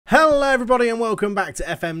Hello everybody and welcome back to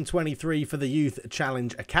FM23 for the Youth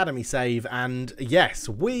Challenge Academy save. And yes,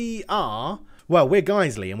 we're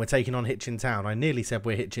Guiseley and we're taking on Hitchin Town. I nearly said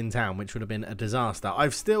we're Hitchin Town, which would have been a disaster.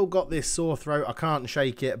 I've still got this sore throat, I can't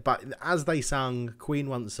shake it, but as they sung, Queen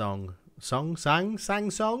Once sang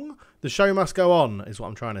song, the show must go on is what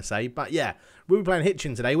I'm trying to say. But yeah, we'll be playing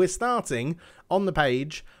Hitchin today. We're starting on the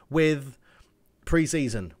page with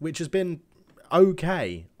pre-season, which has been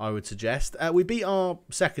okay, I would suggest. We beat our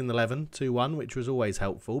second 11 2-1, which was always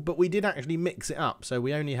helpful, but we did actually mix it up. So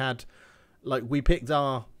we only had, we picked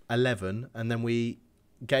our 11 and then we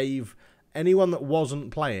gave anyone that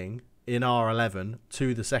wasn't playing in our 11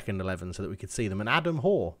 to the second 11 so that we could see them. And Adam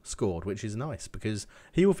Hoare scored, which is nice because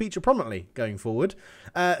he will feature prominently going forward.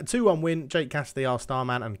 2-1 win, Jake Cassidy, our star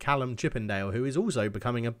man, and Callum Chippendale, who is also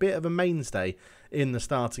becoming a bit of a mainstay in the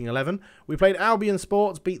starting 11. We played Albion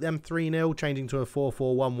Sports, beat them 3-0, changing to a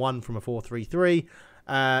 4-4-1-1 from a 4-3-3.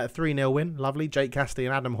 3-0 win, lovely. Jake Cassidy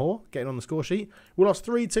and Adam Hoare getting on the score sheet. We lost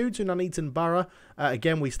 3-2 to Nuneaton Borough.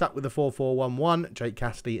 Again, we stuck with the 4-4-1-1. Jake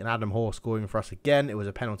Cassidy and Adam Hoare scoring for us again. It was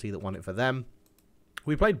a penalty that won it for them.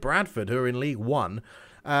 We played Bradford, who are in League One.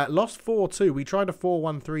 Lost 4-2. We tried a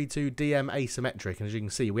 4-1-3-2 DM asymmetric, and as you can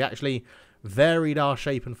see, we actually varied our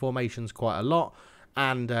shape and formations quite a lot.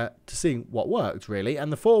 And to see what worked, really.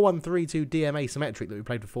 And the 4-1-3-2 DM asymmetric that we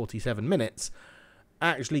played for 47 minutes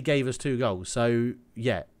actually gave us 2 goals. So,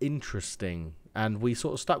 yeah, interesting. And we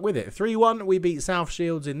sort of stuck with it. 3-1, we beat South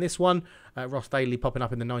Shields in this one. Ross Daly popping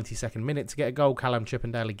up in the 92nd minute to get a goal. Callum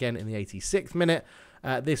Chippendale again in the 86th minute.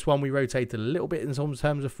 This one we rotated a little bit in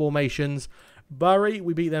terms of formations. Bury,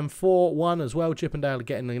 we beat them 4-1 as well. Chippendale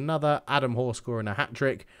getting another. Adam Hoare scoring a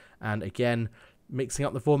hat-trick. And again, mixing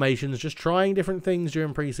up the formations, just trying different things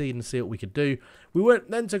during pre-season to see what we could do. We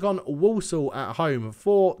then took on Walsall at home,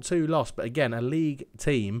 4-2 loss, but again, a league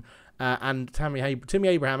team. And Timmy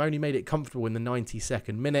Abraham only made it comfortable in the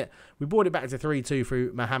 92nd minute. We brought it back to 3-2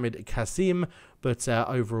 through Mohamed Kasim, but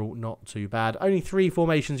overall not too bad. Only 3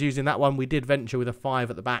 formations used in that one. We did venture with a 5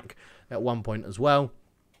 at the back at one point as well.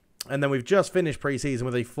 And then we've just finished pre-season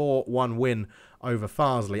with a 4-1 win over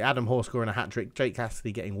Farsley. Adam Hoare scoring a hat-trick, Jake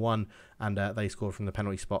Cassidy getting 1, and they scored from the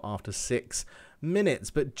penalty spot after 6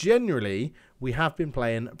 minutes. But generally, we have been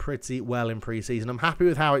playing pretty well in pre-season. I'm happy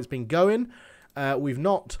with how it's been going. We've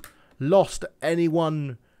not lost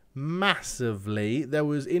anyone massively. There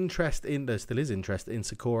still is interest in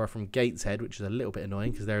Sakura from Gateshead, which is a little bit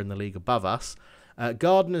annoying because they're in the league above us.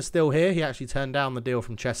 Gardner's still here. He actually turned down the deal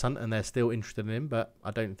from Cheshunt and they're still interested in him, but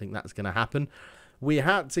I don't think that's going to happen. We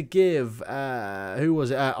had to give,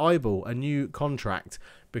 Ibel a new contract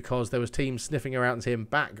because there was teams sniffing around him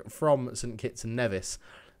back from St Kitts and Nevis.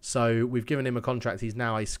 So we've given him a contract. He's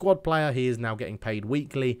now a squad player. He is now getting paid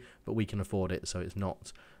weekly, but we can afford it, so it's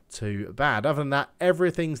not too bad. Other than that,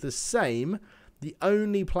 everything's the same. The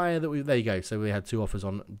only player that there you go. So we had 2 offers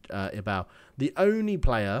on Ibal. The only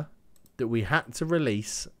player that we had to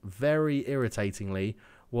release, very irritatingly,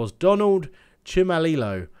 was Donald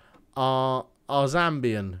Chimalilo, our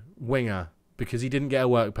Zambian winger, because he didn't get a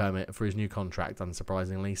work permit for his new contract,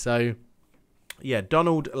 unsurprisingly. So, yeah,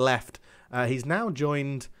 Donald left. He's now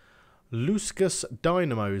joined Luscus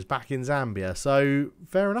Dynamos back in Zambia. So,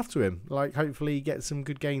 fair enough to him. Hopefully he gets some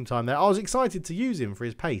good game time there. I was excited to use him for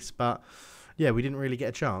his pace, but yeah, we didn't really get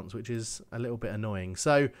a chance, which is a little bit annoying.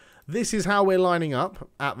 So, this is how we're lining up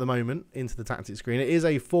at the moment into the tactics screen. It is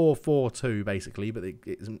a 4-4-2 basically, but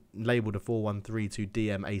it's labelled a 4-1-3-2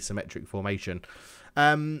 DM asymmetric formation.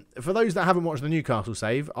 For those that haven't watched the Newcastle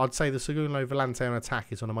save, I'd say the Segundo Volante on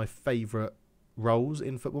attack is one of my favourite roles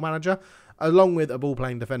in Football Manager, along with a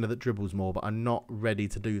ball-playing defender that dribbles more, but I'm not ready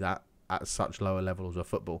to do that at such lower levels of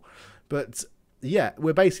football. But yeah,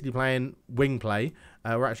 we're basically playing wing play.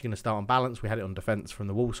 We're actually going to start on balance. We had it on defence from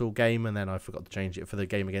the Walsall game, and then I forgot to change it for the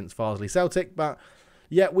game against Farsley Celtic. But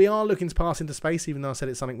yeah, we are looking to pass into space, even though I said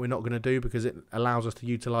it's something we're not going to do because it allows us to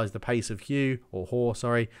utilise the pace of Hoare,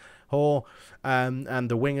 and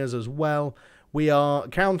the wingers as well. We are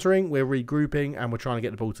countering, we're regrouping, and we're trying to get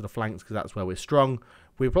the ball to the flanks because that's where we're strong.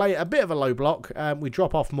 We play a bit of a low block. We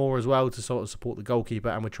drop off more as well to sort of support the goalkeeper,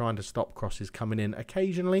 and we're trying to stop crosses coming in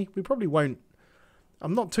occasionally. We probably won't.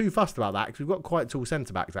 I'm not too fussed about that because we've got quite tall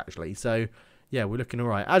centre-backs, actually. So, yeah, we're looking all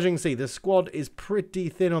right. As you can see, the squad is pretty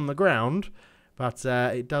thin on the ground, but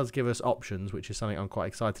it does give us options, which is something I'm quite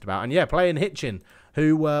excited about. And, yeah, playing Hitchin,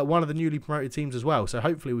 who were one of the newly promoted teams as well. So,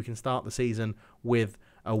 hopefully, we can start the season with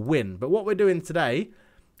a win. But what we're doing today,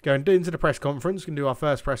 going into the press conference, we can do our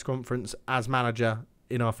first press conference as manager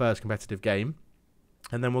in our first competitive game.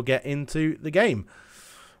 And then we'll get into the game.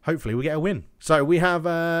 Hopefully, we get a win. So, we have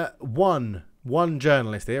 1 One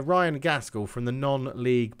journalist here, Ryan Gaskell from the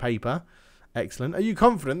non-league paper. Excellent. Are you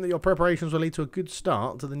confident that your preparations will lead to a good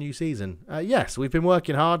start to the new season? Yes, we've been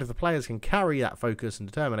working hard. If the players can carry that focus and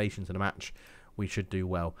determination to the match, we should do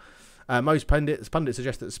well. Most pundits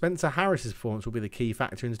suggest that Spencer Harris's performance will be the key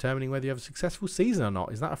factor in determining whether you have a successful season or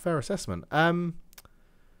not. Is that a fair assessment? I'm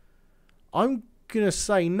going to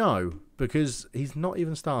say no, because he's not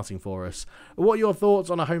even starting for us. What are your thoughts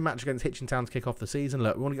on a home match against Hitchin Town to kick off the season?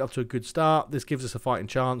 Look, we want to get off to a good start. This gives us a fighting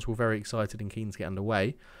chance. We're very excited and keen to get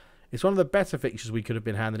underway. It's one of the better fixtures we could have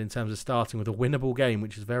been handed in terms of starting with a winnable game,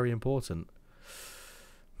 which is very important.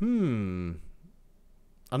 I'm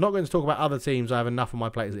not going to talk about other teams. I have enough on my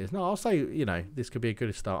plate as it is. No, I'll say, this could be a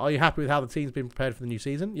good start. Are you happy with how the team's been prepared for the new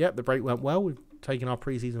season? Yep, the break went well. We've taken our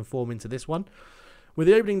pre-season form into this one. With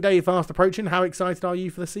the opening day fast approaching, how excited are you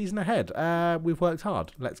for the season ahead? We've worked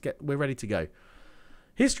hard. We're ready to go.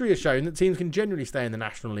 History has shown that teams can generally stay in the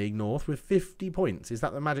National League North with 50 points. Is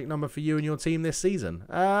that the magic number for you and your team this season?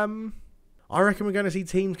 I reckon we're going to see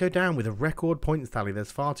teams go down with a record points tally.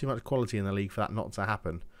 There's far too much quality in the league for that not to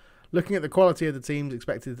happen. Looking at the quality of the teams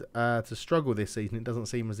expected to struggle this season, it doesn't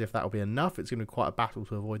seem as if that will be enough. It's going to be quite a battle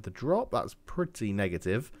to avoid the drop. That's pretty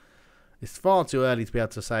negative. It's far too early to be able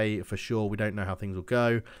to say for sure. We don't know how things will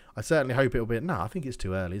go. I certainly hope it will be. No, I think it's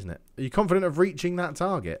too early, isn't it? Are you confident of reaching that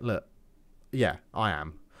target? Look. Yeah, I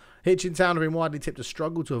am. Hitchin Town have been widely tipped to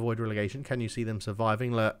struggle to avoid relegation. Can you see them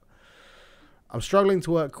surviving? Look, I'm struggling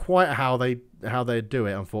to work quite how they do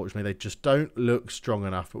it, unfortunately. They just don't look strong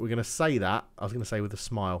enough. But we're going to say that, I was going to say with a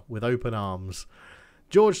smile, with open arms.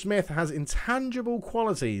 George Smith has intangible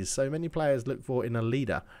qualities so many players look for in a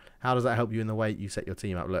leader. How does that help you in the way you set your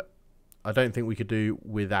team up? Look, I don't think we could do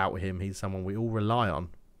without him. He's someone we all rely on.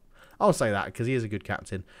 I'll say that because he is a good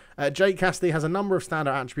captain. Jake Cassidy has a number of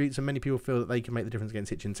standout attributes and many people feel that they can make the difference against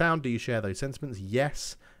Hitchin Town. Do you share those sentiments?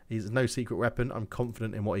 Yes. He's no secret weapon. I'm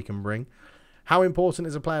confident in what he can bring. How important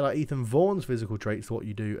is a player like Ethan Vaughan's physical traits to what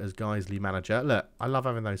you do as Guiseley manager? Look, I love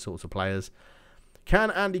having those sorts of players. Can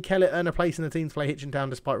Andy Kellett earn a place in the team to play Hitchin Town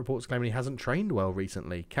despite reports claiming he hasn't trained well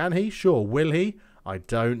recently? Can he? Sure. Will he? I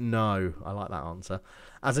don't know. I like that answer.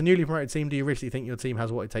 As a newly promoted team, do you really think your team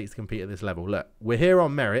has what it takes to compete at this level? Look, we're here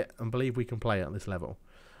on merit and believe we can play at this level.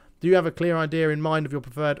 Do you have a clear idea in mind of your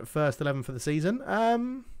preferred first 11 for the season?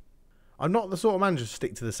 I'm not the sort of manager to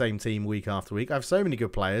stick to the same team week after week. I have so many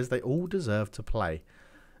good players. They all deserve to play.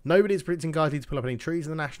 Nobody's predicting Guiseley to pull up any trees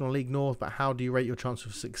in the National League North, but how do you rate your chance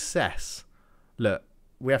of success? Look,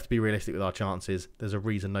 we have to be realistic with our chances. There's a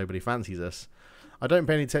reason nobody fancies us. I don't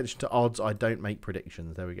pay any attention to odds. I don't make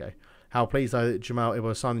predictions. There we go. How pleased are that Jamal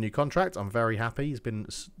Ibo signed the new contract? I'm very happy. He's been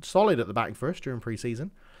solid at the back for us during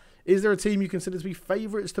pre-season. Is there a team you consider to be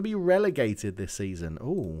favourites to be relegated this season?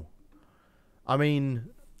 Oh, I mean,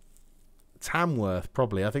 Tamworth,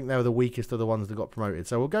 probably. I think they were the weakest of the ones that got promoted.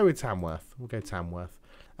 So we'll go with Tamworth.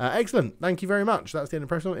 Excellent. Thank you very much. That's the end of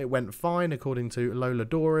the press. It went fine, according to Lola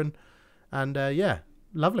Doran. And, yeah,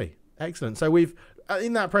 lovely. Excellent. So we've,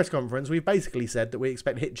 in that press conference, we've basically said that we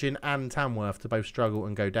expect Hitchin and Tamworth to both struggle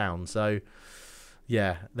and go down. So,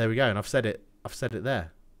 yeah, there we go. And I've said it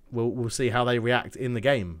there. We'll see how they react in the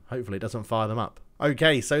game. Hopefully it doesn't fire them up.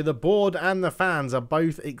 Okay, so the board and the fans are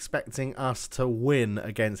both expecting us to win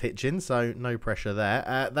against Hitchin, so no pressure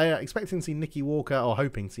there. They are expecting to see Nicky Walker, or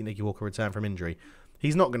hoping to see Nicky Walker return from injury.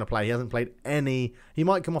 He's not going to play. He hasn't played any. He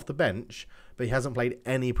might come off the bench, but he hasn't played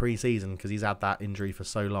any pre-season because he's had that injury for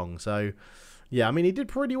so long. So, yeah, I mean, he did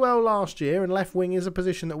pretty well last year, and left wing is a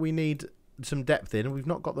position that we need some depth in, and we've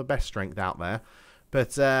not got the best strength out there.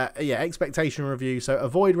 But, yeah, expectation review. So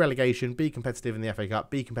avoid relegation, be competitive in the FA Cup,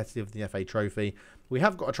 be competitive in the FA Trophy. We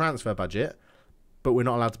have got a transfer budget, but we're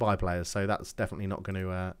not allowed to buy players, so that's definitely not going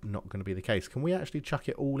to be the case. Can we actually chuck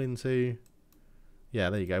it all into... Yeah,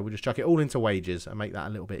 there you go. We'll just chuck it all into wages and make that a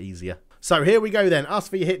little bit easier. So here we go then. Us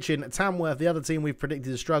v Hitchin, Tamworth, the other team we've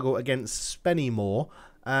predicted to struggle against Spennymoor.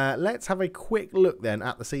 Let's have a quick look then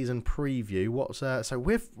at the season preview. So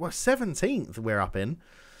we're 17th we're up in.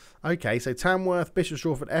 Okay, so Tamworth, Bishop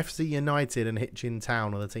Stortford, FC United and Hitchin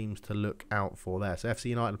Town are the teams to look out for there. So FC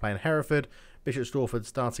United playing Hereford, Bishop Stortford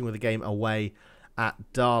starting with a game away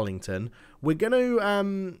at Darlington. We're going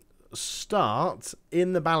to start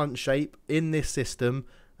in the balance shape in this system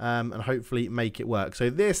and hopefully make it work.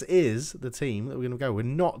 So this is the team that we're going to go. We're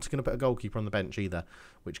not going to put a goalkeeper on the bench either,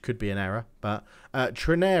 which could be an error. But Kyle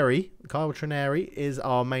Trineri is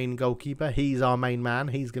our main goalkeeper. He's our main man.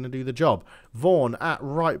 He's going to do the job. Vaughan at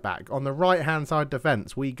right back. On the right-hand side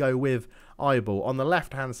defence, we go with Eyeball. On the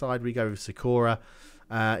left-hand side, we go with Sakura.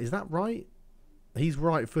 Is that right? He's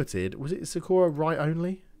right-footed. Was it Sakura right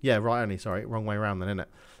only? Yeah, right only. Sorry, wrong way around then, isn't it?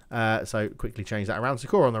 So quickly change that around.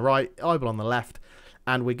 Sakura on the right, Eibel on the left,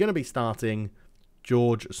 and we're going to be starting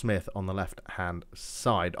George Smith on the left-hand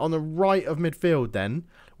side. On the right of midfield, then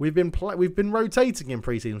we've been rotating in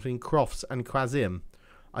pre-season between Crofts and Quazim.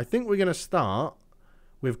 I think we're going to start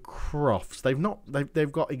with Crofts.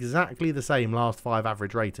 They've got exactly the same last 5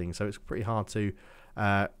 average ratings, so it's pretty hard to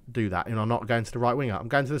do that. I'm not going to the right winger. I'm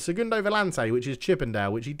going to the Segundo Volante, which is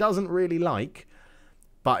Chippendale, which he doesn't really like.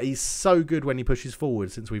 But he's so good when he pushes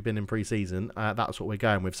forward since we've been in pre-season. That's what we're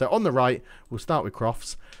going with. So on the right, we'll start with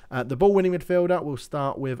Crofts. The ball-winning midfielder, we'll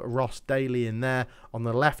start with Ross Daly in there. On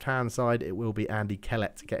the left-hand side, it will be Andy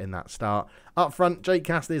Kellett getting that start. Up front, Jake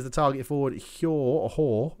Cassidy is the target forward.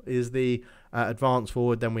 Hoare is the advance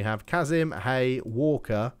forward. Then we have Kazim, Hay,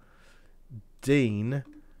 Walker, Dean,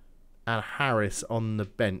 and Harris on the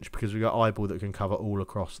bench because we've got Eibel that can cover all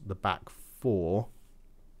across the back 4.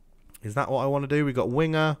 Is that what I want to do? We've got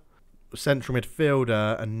winger, central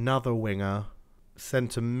midfielder, another winger,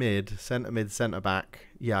 centre mid, centre back.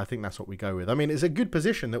 Yeah, I think that's what we go with. I mean, it's a good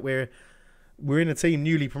position that we're in a team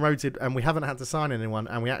newly promoted and we haven't had to sign anyone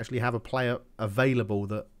and we actually have a player available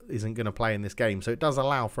that isn't going to play in this game. So it does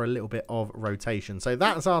allow for a little bit of rotation. So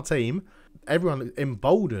that's our team. Everyone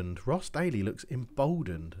emboldened. Ross Daly looks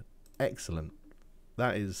emboldened. Excellent.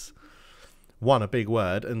 That is... 1, a big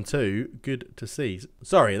word, and 2, good to see.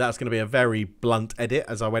 Sorry, that's going to be a very blunt edit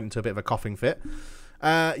as I went into a bit of a coughing fit.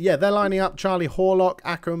 Yeah, they're lining up Charlie Horlock,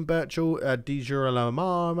 Akram Birchall, Di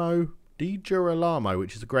Girolamo,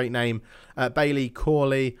 which is a great name, Bailey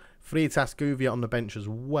Corley, Fritas Guvia on the bench as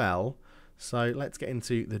well. So let's get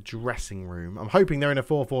into the dressing room. I'm hoping they're in a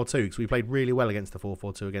 4-4-2 because we played really well against the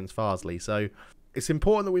 4-4-2 against Farsley. So it's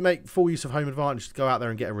important that we make full use of home advantage to go out there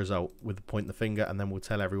and get a result with the point the finger, and then we'll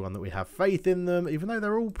tell everyone that we have faith in them, even though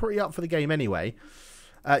they're all pretty up for the game anyway.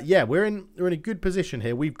 Yeah, we're in a good position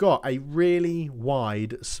here. We've got a really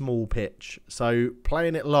wide, small pitch, so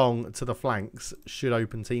playing it long to the flanks should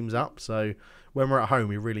open teams up. So when we're at home,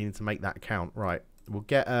 we really need to make that count. Right, we'll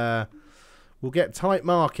get tight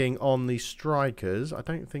marking on the strikers. I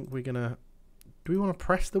don't think we're gonna. Do we want to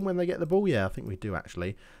press them when they get the ball? Yeah, I think we do,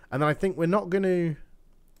 actually. And then I think we're not going to...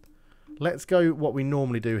 Let's go what we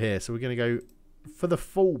normally do here. So we're going to go for the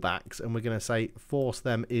fullbacks, and we're going to say force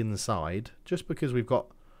them inside, just because we've got,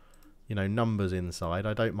 you know, numbers inside.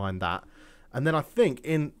 I don't mind that. And then I think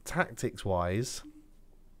in tactics-wise,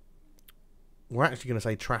 we're actually going to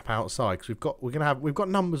say trap outside, because we've got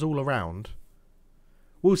numbers all around.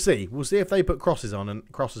 We'll see. We'll see if they put crosses in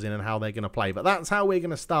and how they're going to play. But that's how we're going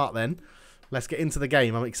to start then. Let's get into the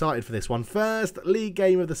game. I'm excited for this one. First league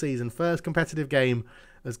game of the season. First competitive game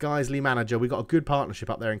as Guiseley manager. We've got a good partnership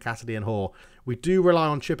up there in Cassidy and Hoare. We do rely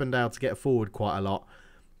on Chippendale to get forward quite a lot.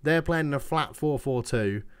 They're playing in a flat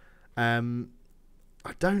 4-4-2.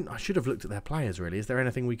 I should have looked at their players, really. Is there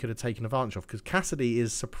anything we could have taken advantage of? Because Cassidy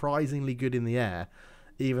is surprisingly good in the air,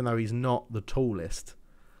 even though he's not the tallest.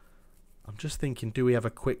 I'm just thinking, do we have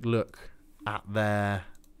a quick look at their...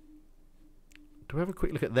 Do we have a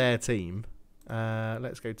quick look at their team?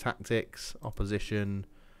 Let's go tactics, opposition,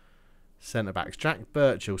 centre-backs. Jack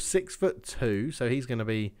Birchall, 6'2", so he's going to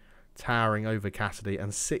be towering over Cassidy,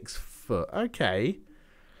 and 6 foot. Okay.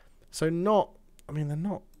 So not, I mean, they're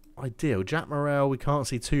not ideal. Jack Morrell, we can't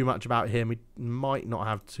see too much about him. He might not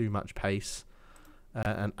have too much pace.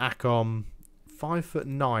 And Acom, 5'9",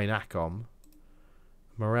 Acom.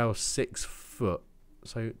 Morrell, 6 foot.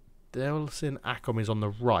 So Delson Acom is on the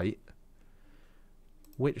right.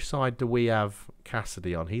 Which side do we have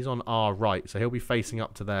Cassidy on? He's on our right, so he'll be facing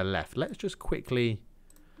up to their left. Let's just quickly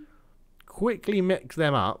mix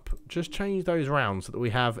them up. Just change those round so that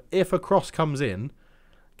we have, if a cross comes in,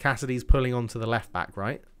 Cassidy's pulling onto the left back,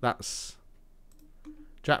 right? That's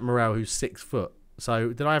Jack Morrell, who's 6 foot. So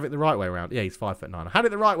did I have it the right way around? Yeah, he's 5'9". I had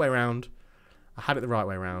it the right way around.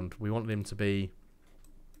 We wanted him to be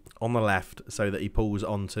on the left so that he pulls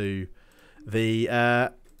onto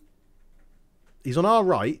the... He's on our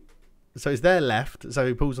right, so it's their left, so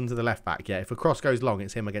he pulls onto the left back. Yeah, if a cross goes long,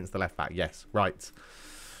 it's him against the left back. Yes, right.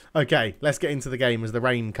 Okay, let's get into the game as the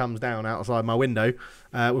rain comes down outside my window.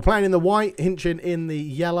 We're playing in the white, Hitchin in the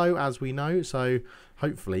yellow, as we know. So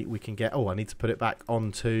hopefully we can get... Oh, I need to put it back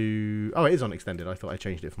onto... Oh, it is on extended. I thought I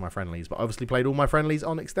changed it for my friendlies, but I obviously played all my friendlies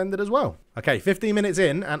on extended as well. Okay, 15 minutes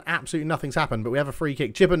in, and absolutely nothing's happened, but we have a free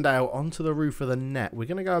kick. Chippendale onto the roof of the net. We're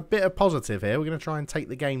going to go a bit of positive here. We're going to try and take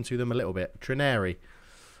the game to them a little bit. Trineri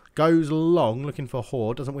goes long, looking for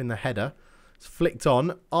Hoare. Doesn't win the header. It's flicked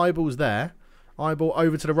on. Eibel's there. Eibel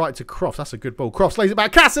over to the right to Crofts. That's a good ball. Crofts lays it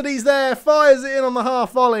back. Cassidy's there. Fires it in on the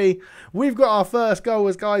half volley. We've got our first goal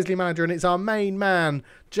as Guiseley manager, and it's our main man,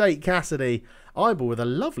 Jake Cassidy. Eyeball with a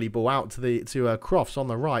lovely ball out to Crofts on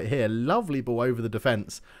the right here. Lovely ball over the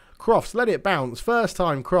defence. Crofts let it bounce. First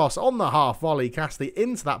time cross on the half volley. Cassidy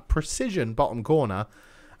into that precision bottom corner.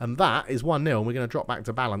 And that is 1-0. We're going to drop back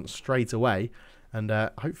to balance straight away. And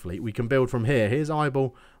hopefully we can build from here. Here's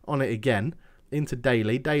Eyeball on it again. Into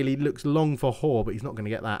Daly. Daly looks long for Hoare, but he's not going to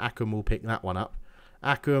get that. Ackham will pick that one up.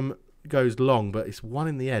 Ackham goes long, but it's one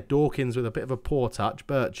in the air. Dawkins with a bit of a poor touch.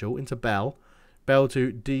 Birchall into Bell. Bell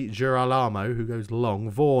to Di Girolamo, who goes long.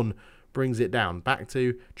 Vaughan brings it down. Back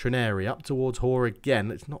to Trineri. Up towards Hoare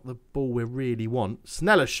again. It's not the ball we really want.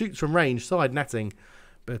 Sneller shoots from range. Side netting.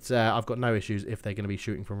 But I've got no issues if they're going to be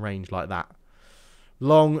shooting from range like that.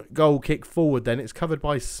 Long goal kick forward then. It's covered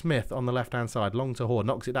by Smith on the left-hand side. Long to Hoare.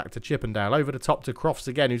 Knocks it back to Chippendale. Over the top to Crofts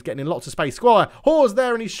again, who's getting in lots of space. Squire. Hoare's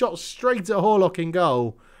there and he's shot straight at Horlock in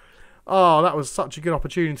goal. Oh, that was such a good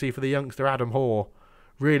opportunity for the youngster Adam Hoare.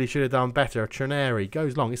 Really should have done better. Trineri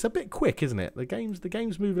goes long. It's a bit quick, isn't it? The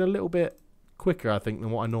game's moving a little bit quicker, I think, than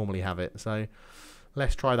what I normally have it. So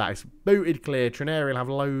let's try that. It's booted clear. Trineri will have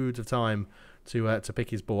loads of time to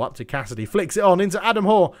pick his ball up to Cassidy. Flicks it on into Adam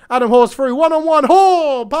Hoare. Adam Hoare's through. 1-on-1.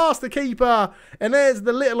 Hoare past the keeper. And there's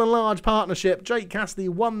the little and large partnership. Jake Cassidy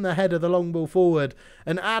won the header, the long ball forward.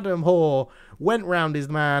 And Adam Hoare went round his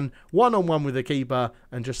man. 1-on-1 with the keeper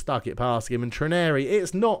and just stuck it past him. And Trineri,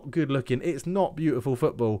 it's not good looking. It's not beautiful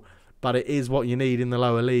football. But it is what you need in the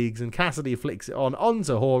lower leagues. And Cassidy flicks it on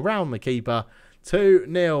onto Hoare, round the keeper.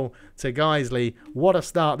 2-0 to Guiseley. What a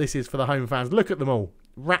start this is for the home fans. Look at them all.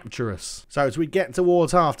 Rapturous. So as we get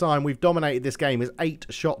towards half-time, we've dominated this game. It's 8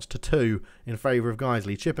 shots to 2 in favour of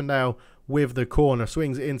Guiseley. Chippendale with the corner.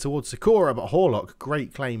 Swings it in towards Sakura, but Horlock,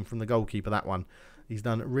 great claim from the goalkeeper, that one. He's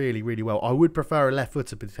done really, really well. I would prefer a left footer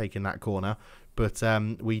to be taking that corner, but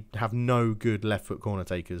we have no good left foot corner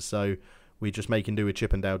takers. So we're just making do with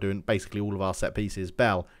Chippendale doing basically all of our set pieces.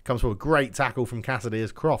 Bell comes for a great tackle from Cassidy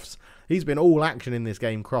as Crofts. He's been all action in this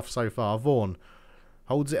game, Crofts, so far. Vaughan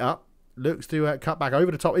holds it up. Looks to cut back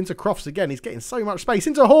over the top into Crofts again. He's getting so much space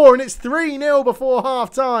into Hoare, and it's 3-0 before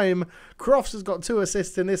half-time. Crofts has got 2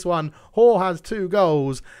 assists in this one. Hoare has 2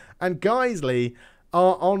 goals. And Guiseley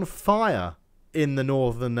are on fire in the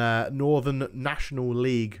Northern National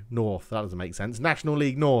League North. That doesn't make sense. National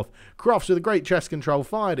League North. Crofts with a great chest control.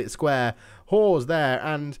 Fired it square. Hoare's there.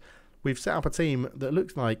 And we've set up a team that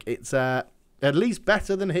looks like it's at least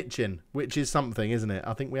better than Hitchin, which is something, isn't it?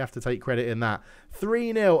 I think we have to take credit in that.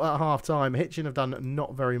 3-0 at half-time. Hitchin have done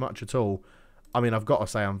not very much at all. I mean, I've got to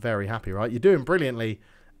say I'm very happy, right? You're doing brilliantly.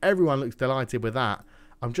 Everyone looks delighted with that.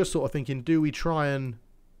 I'm just sort of thinking, do we try and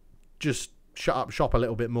just shut up shop a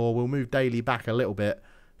little bit more? We'll move Daly back a little bit.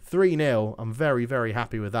 3-0. I'm very, very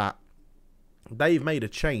happy with that. They've made a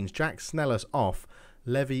change. Jack Sneller's off.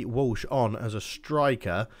 Levy Walsh on as a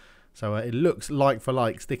striker. So it looks like for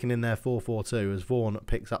like, sticking in there 4-4-2 as Vaughan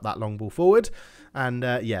picks up that long ball forward. And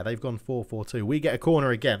yeah, they've gone 4-4-2. We get a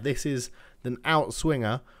corner again. This is an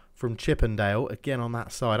outswinger from Chippendale. Again on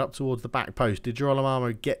that side, up towards the back post. Di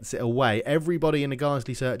Girolamo gets it away. Everybody in the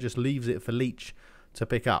Guiseley set just leaves it for Leach to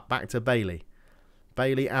pick up. Back to Bailey.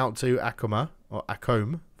 Bailey out to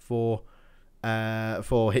Acombe for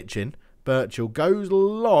Hitchin. Birchall goes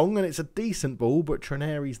long, and it's a decent ball, but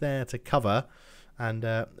Trineri's there to cover. And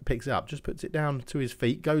picks it up, just puts it down to his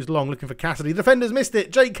feet, goes long, looking for Cassidy. The defender's missed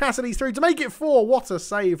it. Jake Cassidy's through to make it 4. What a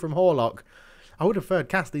save from Horlock. I would have preferred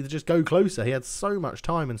Cassidy to just go closer. He had so much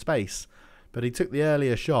time and space, but he took the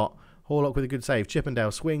earlier shot. Horlock with a good save.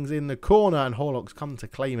 Chippendale swings in the corner, and Horlock's come to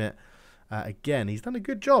claim it again. He's done a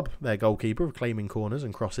good job, their goalkeeper, of claiming corners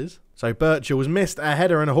and crosses. So Birchall was missed a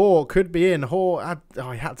header, and Hoare could be in. Hoare,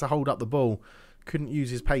 he had to hold up the ball. Couldn't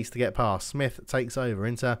use his pace to get past. Smith takes over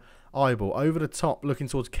into Eyeball. Over the top, looking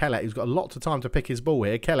towards Kellett, who's got lots of time to pick his ball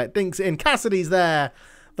here. Kellett dinks it in. Cassidy's there.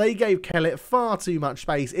 They gave Kellett far too much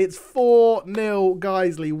space. It's 4-0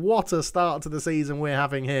 Guiseley. What a start to the season we're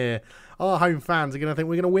having here. Our home fans are going to think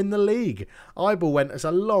we're going to win the league. Eyeball went, it's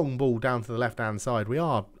a long ball down to the left-hand side. We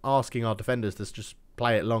are asking our defenders to just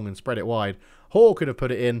play it long and spread it wide. Hoare could have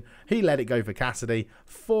put it in. He let it go for Cassidy.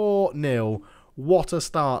 4-0. What a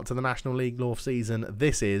start to the National League North season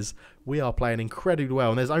this is. We are playing incredibly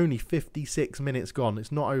well, and there's only 56 minutes gone.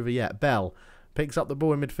 It's not over yet. Bell picks up the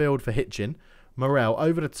ball in midfield for Hitchin. Morel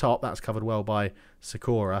over the top. That's covered well by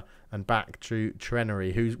Sakura. And back to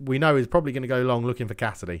Trineri, who we know is probably going to go long looking for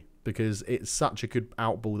Cassidy because it's such a good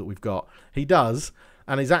out ball that we've got. He does,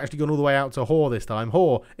 and he's actually gone all the way out to Hoare this time.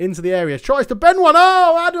 Hoare into the area. Tries to bend one.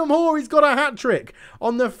 Oh, Adam Hoare, he's got a hat-trick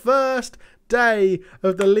on the first day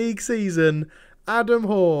of the league season. Adam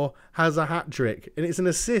Hoare has a hat-trick, and it's an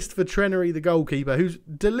assist for Trenery, the goalkeeper, who's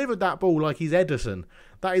delivered that ball like he's Edison.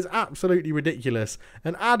 That is absolutely ridiculous.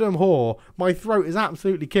 And Adam Hoare, my throat is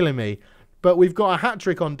absolutely killing me. But we've got a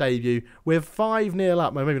hat-trick on debut. We're 5-0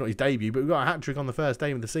 up. Well, maybe not his debut, but we've got a hat-trick on the first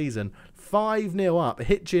game of the season. 5-0 up.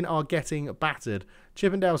 Hitchin are getting battered.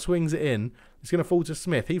 Chippendale swings it in. It's going to fall to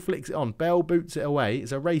Smith. He flicks it on. Bell boots it away.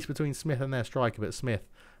 It's a race between Smith and their striker, but Smith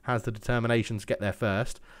has the determination to get there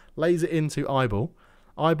first. Lays it into Eibel.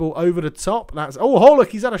 Eibel over the top. That's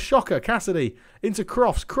look, he's had a shocker. Cassidy into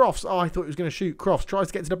Crofts. Crofts, I thought he was going to shoot. Crofts tries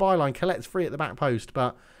to get to the byline. Collette's free at the back post,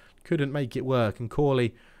 but couldn't make it work. And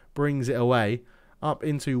Corley brings it away up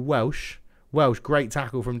into Welsh. Welsh, great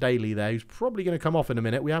tackle from Daly there. He's probably going to come off in a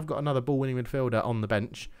minute. We have got another ball-winning midfielder on the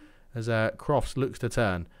bench as Crofts looks to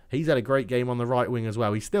turn. He's had a great game on the right wing as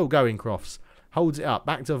well. He's still going, Crofts. Holds it up.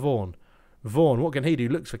 Back to Vaughan. Vaughan, what can he do?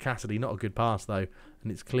 Looks for Cassidy. Not a good pass, though.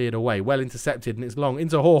 And it's cleared away. Well intercepted, and it's long.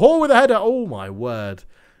 Into Hoare. Hoare with a header. Oh, my word.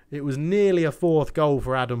 It was nearly a fourth goal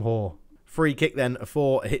for Adam Hoare. Free kick then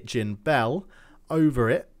for Hitchin. Bell over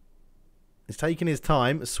it. He's taking his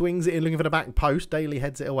time. Swings it in, looking for the back post. Daly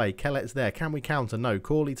heads it away. Kellett's there. Can we counter? No.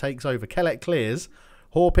 Corley takes over. Kellett clears.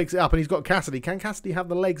 Hoare picks it up, and he's got Cassidy. Can Cassidy have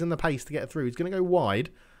the legs and the pace to get through? He's going to go wide.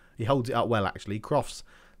 He holds it up well, actually. Crofts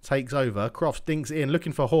takes over. Crofts dinks it in,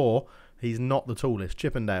 looking for Hoare. He's not the tallest.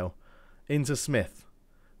 Chippendale into Smith.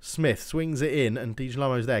 Smith swings it in, and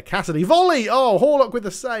DiGiacomo's there. Cassidy, volley! Oh, Horlock with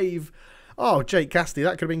the save. Oh, Jake Cassidy,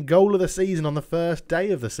 that could have been goal of the season on the first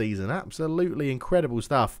day of the season. Absolutely incredible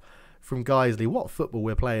stuff from Guiseley. What football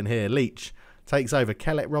we're playing here. Leach takes over.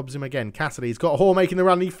 Kellett robs him again. Cassidy's got Hoare making the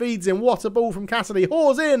run. He feeds him. What a ball from Cassidy.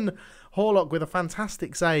 Hoare's in. Horlock with a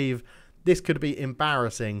fantastic save. This could be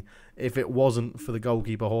embarrassing if it wasn't for the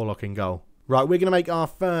goalkeeper Horlock in goal. Right, we're going to make our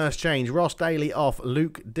first change. Ross Daly off.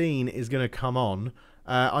 Luke Dean is going to come on.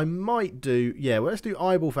 I might do... Yeah, well, let's do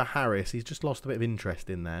Eibel for Harris. He's just lost a bit of interest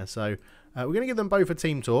in there. So we're going to give them both a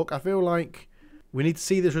team talk. I feel like we need to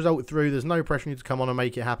see this result through. There's no pressure on you to come on and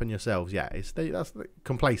make it happen yourselves. Yeah, that's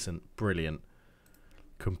complacent. Brilliant.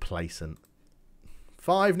 Complacent.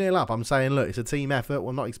 5-0 up. I'm saying, look, it's a team effort.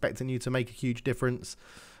 We're not expecting you to make a huge difference.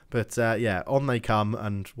 But, yeah, on they come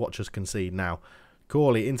and watch us concede now.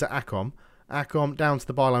 Corley into Acom. Acom down to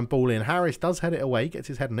the byline, ball in. Harris does head it away, gets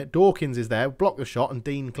his head on it. Dawkins is there, block the shot, and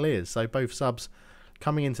Dean clears. So both subs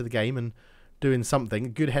coming into the game and doing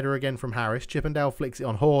something. Good header again from Harris. Chippendale flicks it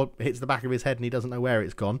on. Hoare hits the back of his head and he doesn't know where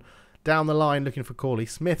it's gone. Down the line looking for Corley.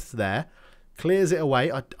 Smith's there. Clears it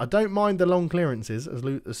away. I don't mind the long clearances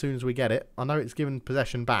as soon as we get it. I know it's given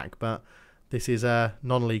possession back, but this is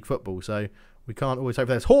non-league football, so we can't always hope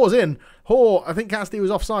for this. Hoare's in. Hoare, I think Cassidy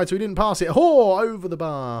was offside, so he didn't pass it. Hoare over the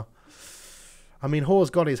bar. I mean, Hoare's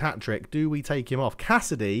got his hat-trick. Do we take him off?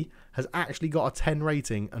 Cassidy has actually got a 10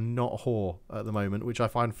 rating and not Hoare at the moment, which I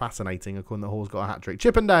find fascinating, according to Hoare's got a hat-trick.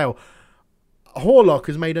 Chippendale. Horlock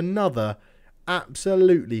has made another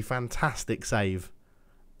absolutely fantastic save.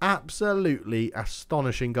 Absolutely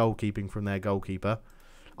astonishing goalkeeping from their goalkeeper.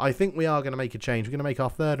 I think we are going to make a change. We're going to make our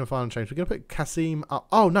third and final change. We're going to put Kasim up.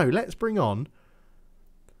 Oh, no, let's bring on...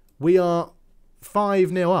 We are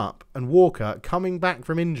 5-0 up, and Walker coming back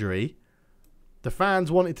from injury... The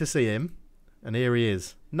fans wanted to see him, and here he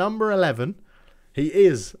is. Number 11. He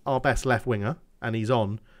is our best left winger, and he's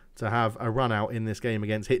on to have a run out in this game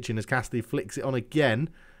against Hitchin as Cassidy flicks it on again.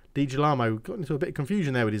 DiGiacomo got into a bit of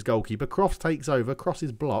confusion there with his goalkeeper. Crofts takes over. Cross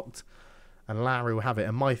is blocked, and Larry will have it.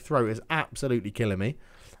 And my throat is absolutely killing me.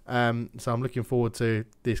 So I'm looking forward to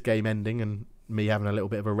this game ending and me having a little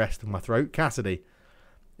bit of a rest of my throat. Cassidy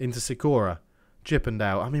into Sikora.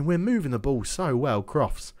 Chippendale. I mean, we're moving the ball so well.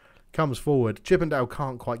 Crofts comes forward. Chippendale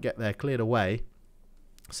can't quite get there. Cleared away.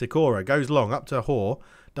 Sikora goes long up to Hoare.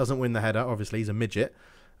 Doesn't win the header. Obviously, he's a midget.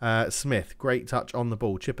 Smith, great touch on the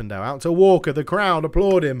ball. Chippendale out to Walker. The crowd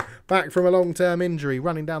applaud him. Back from a long-term injury.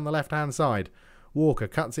 Running down the left-hand side. Walker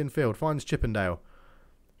cuts in field. Finds Chippendale.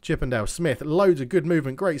 Chippendale. Smith. Loads of good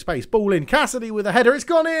movement. Great space. Ball in. Cassidy with a header. It's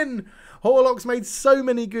gone in. Horlock's made so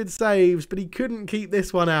many good saves, but he couldn't keep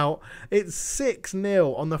this one out. It's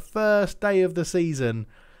 6-0 on the first day of the season.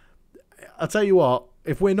 I'll tell you what,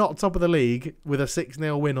 if we're not top of the league with a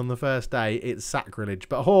 6-0 win on the first day, it's sacrilege.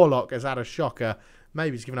 But Horlock has had a shocker.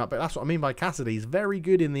 Maybe he's given up, but that's what I mean by Cassidy. He's very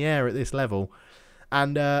good in the air at this level.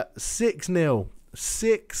 And 6-0.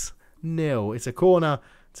 6-0. It's a corner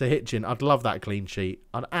to Hitchin. I'd love that clean sheet.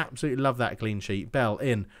 I'd absolutely love that clean sheet. Bell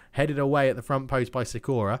in. Headed away at the front post by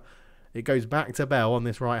Sikora. It goes back to Bell on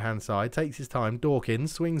this right-hand side. Takes his time.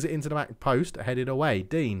 Dawkins swings it into the back post. Headed away.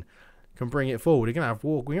 Dean can bring it forward. We're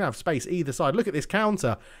going to have space either side. Look at this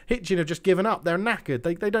counter. Hitchin have just given up. They're knackered.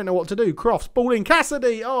 They don't know what to do. Crofts, ball in.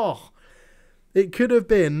 Cassidy. Oh, It could have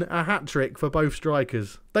been a hat-trick for both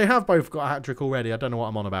strikers. They have both got a hat-trick already. I don't know what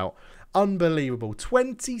I'm on about. Unbelievable.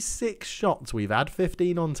 26 shots we've had,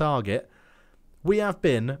 15 on target. We have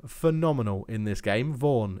been phenomenal in this game.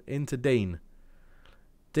 Vaughan into Dean.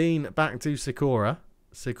 Dean back to Sikora.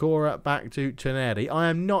 Sikora back to Cheneri. I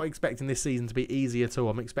am not expecting this season to be easy at all.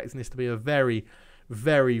 I'm expecting this to be a very,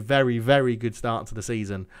 very, very, very good start to the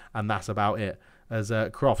season. And that's about it. As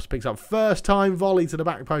Crofts picks up first time volley to the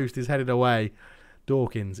back post, is headed away.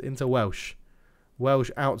 Dawkins into Welsh.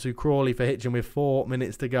 Welsh out to Crawley for Hitchin with 4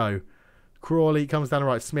 minutes to go. Crawley comes down the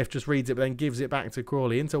right. Smith just reads it, but then gives it back to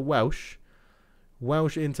Crawley. Into Welsh.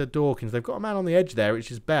 Welsh into Dawkins. They've got a man on the edge there,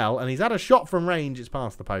 which is Bell. And he's had a shot from range. It's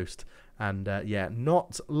past the post. And, yeah,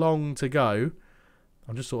 not long to go.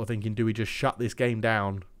 I'm just sort of thinking, do we just shut this game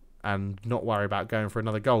down and not worry about going for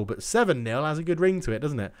another goal? But 7-0 has a good ring to it,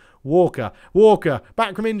 doesn't it? Walker,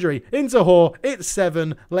 back from injury, into Hoare. It's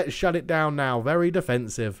 7. Let's shut it down now. Very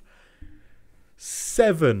defensive.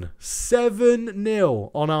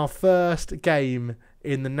 7-0 on our first game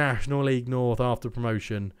in the National League North after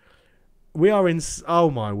promotion. We are in, oh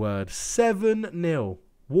my word, 7-0.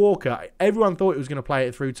 Walker, everyone thought he was going to play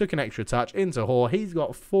it through, took an extra touch into Hoare. He's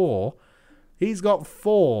got 4. He's got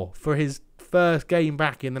 4 for his first game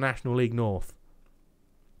back in the National League North.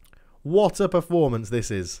 What a performance this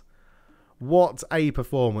is. What a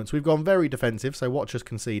performance. We've gone very defensive, so watch us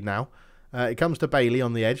concede now. It comes to Bailey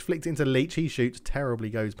on the edge. Flicked into Leach. He shoots. Terribly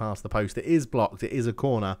goes past the post. It is blocked. It is a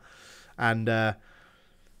corner. And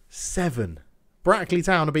 7. Brackley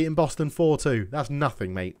Town are beating Boston 4-2. That's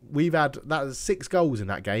nothing, mate. That's 6 goals in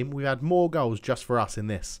that game. We've had more goals just for us in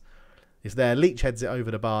this. It's there. Leach heads it over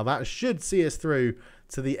the bar. That should see us through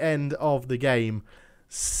to the end of the game.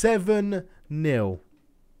 7-0.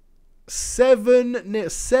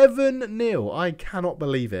 7-0. I cannot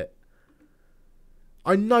believe it.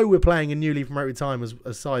 I know we're playing a newly promoted time as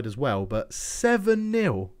side as well, but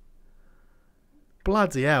 7-0.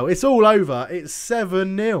 Bloody hell. It's all over. It's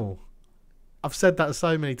 7-0. I've said that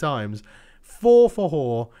so many times. 4 for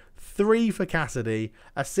Hoare, 3 for Cassidy,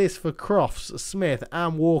 assist for Crofts, Smith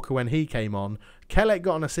and Walker when he came on. Kellett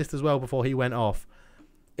got an assist as well before he went off.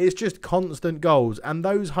 It's just constant goals, and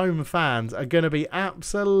those home fans are going to be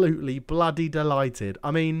absolutely bloody delighted.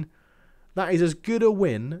 I mean, that is as good a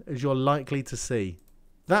win as you're likely to see.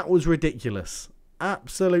 That was ridiculous.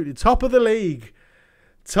 Absolutely. Top of the league.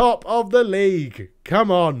 Top of the league.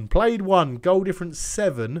 Come on. Played 1. Goal difference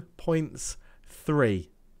 7. Points 3.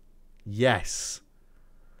 Yes.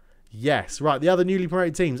 Yes. Right. The other newly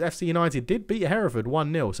promoted teams. FC United did beat Hereford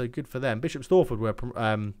 1-0. So good for them. Bishop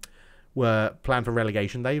Stortford were planned for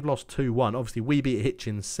relegation. They've lost 2-1. Obviously, we beat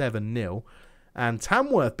Hitchin 7-0. And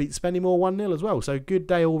Tamworth beat Spennymoor 1-0 as well. So good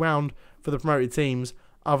day all round for the promoted teams,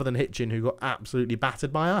 other than Hitchin, who got absolutely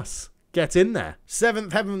battered by us. Get in there.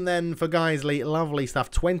 7th heaven then for Guiseley. Lovely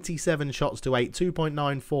stuff. 27 shots to 8.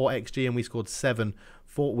 2.94 XG, and we scored 7.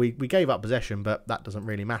 We gave up possession, but that doesn't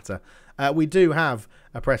really matter. We do have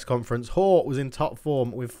a press conference. Hoare was in top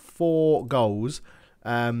form with 4 goals.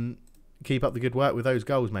 Keep up the good work with those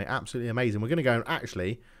goals, mate. Absolutely amazing. We're going to go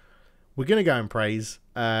and praise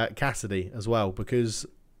Cassidy as well, because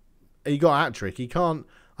he got a hat-trick. He can't,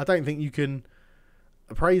 I don't think you can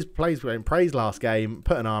praise last game,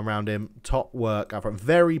 put an arm around him, top work up front.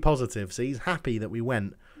 Very positive. So he's happy that we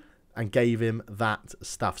went and gave him that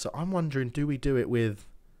stuff. So I'm wondering, do we do it with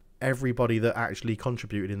everybody that actually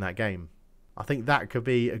contributed in that game? I think that could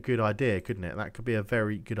be a good idea, couldn't it? That could be a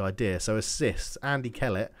very good idea. So assists, Andy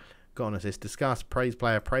Kellett got an assist. Discuss, praise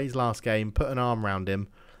player, praise last game, put an arm around him.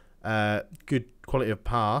 Good quality of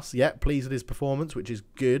pass. Yeah, pleased with his performance, which is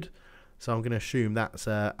good. So I'm going to assume that's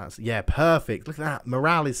yeah, perfect. Look at that.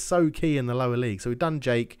 Morale is so key in the lower league. So we've done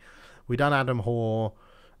Jake. We've done Adam Hoare.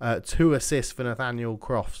 2 assists for Nathaniel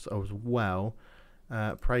Crofts as well.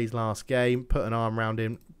 Praise last game. Put an arm around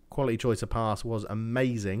him. Quality choice of pass was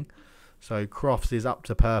amazing. So Crofts is up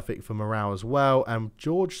to perfect for morale as well. And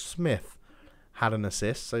George Smith had an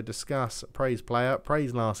assist. So discuss, praise player,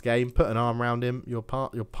 praise last game. Put an arm around him. Your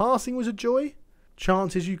passing was a joy.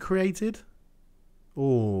 Chances you created.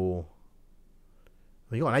 Oh.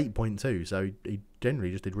 He got an 8.2, so he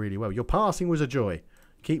generally just did really well. Your passing was a joy.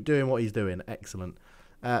 Keep doing what he's doing. Excellent.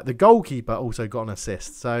 The goalkeeper also got an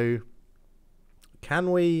assist. So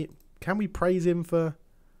can we praise him for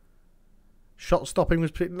shot stopping?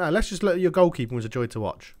 No, let's just look at your goalkeeping was a joy to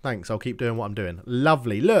watch. Thanks. I'll keep doing what I'm doing.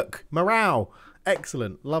 Lovely. Look, morale.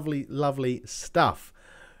 Excellent. Lovely, lovely stuff.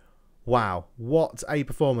 Wow, what a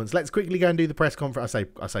performance. Let's quickly go and do the press conference.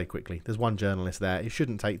 I say quickly. There's one journalist there. It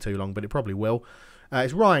shouldn't take too long, but it probably will.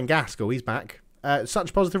 It's Ryan Gaskell. He's back.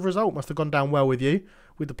 Such a positive result. Must have gone down well with you.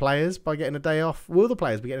 with the players by getting a day off. Will the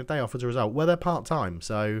players be getting a day off as a result? Well, they're part-time,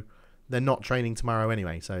 so they're not training tomorrow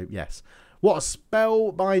anyway, so yes. What a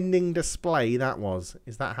spellbinding display that was.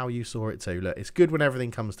 Is that how you saw it too? Look, it's good when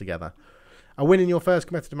everything comes together. A win in your first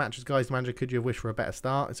competitive match as Guys Manager. Could you have wished for a better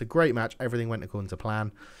start? It's a great match. Everything went according to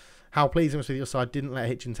plan. How pleasing was with your side didn't let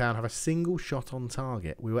Hitchin Town have a single shot on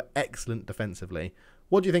target. We were excellent defensively.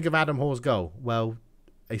 What do you think of Adam Hoare's goal? Well,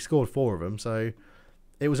 he scored 4 of them, so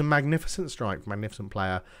it was a magnificent strike, magnificent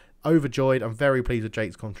player. Overjoyed. I'm very pleased with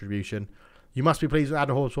Jake's contribution. You must be pleased with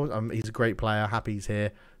Adam Hoare's performance. He's a great player. Happy he's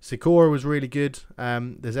here. Sikora was really good.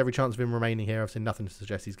 There's every chance of him remaining here. I've seen nothing to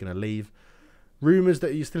suggest he's going to leave. Rumours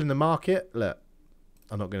that you're still in the market. Look,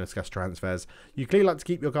 I'm not going to discuss transfers. You clearly like to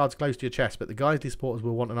keep your cards close to your chest, but the Guiseley supporters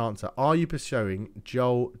will want an answer. Are you pursuing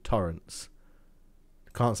Joel Torrance?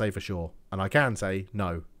 Can't say for sure. And I can say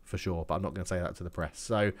no for sure, but I'm not going to say that to the press.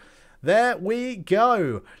 So there we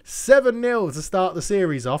go. 7-0 to start the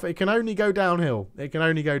series off. It can only go downhill. It can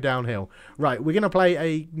only go downhill. Right, we're going to play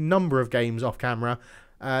a number of games off camera.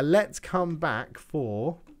 Let's come back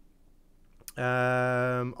for...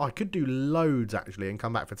 I could do loads, actually, and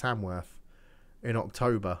come back for Tamworth in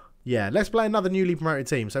October. Yeah, let's play another newly promoted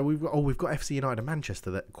team. So we've got FC United and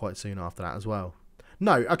Manchester quite soon after that as well.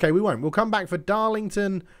 No, okay, we won't. We'll come back for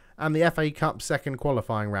Darlington and the FA Cup second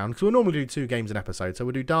qualifying round. Because we'll normally do 2 games an episode. So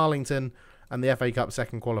we'll do Darlington and the FA Cup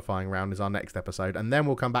second qualifying round is our next episode. And then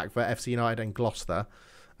we'll come back for FC United and Gloucester.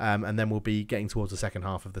 And then we'll be getting towards the second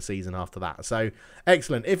half of the season after that. So,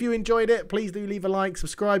 excellent. If you enjoyed it, please do leave a like.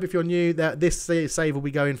 Subscribe if you're new. This save will be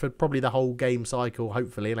going for probably the whole game cycle,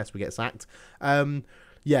 hopefully, unless we get sacked.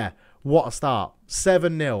 Yeah, what a start.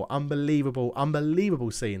 7-0. Unbelievable, unbelievable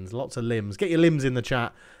scenes. Lots of limbs. Get your limbs in the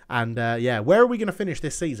chat. And, yeah, where are we going to finish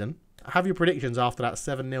this season? Have your predictions after that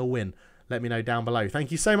 7-0 win. Let me know down below. Thank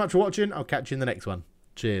you so much for watching. I'll catch you in the next one.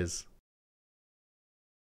 Cheers.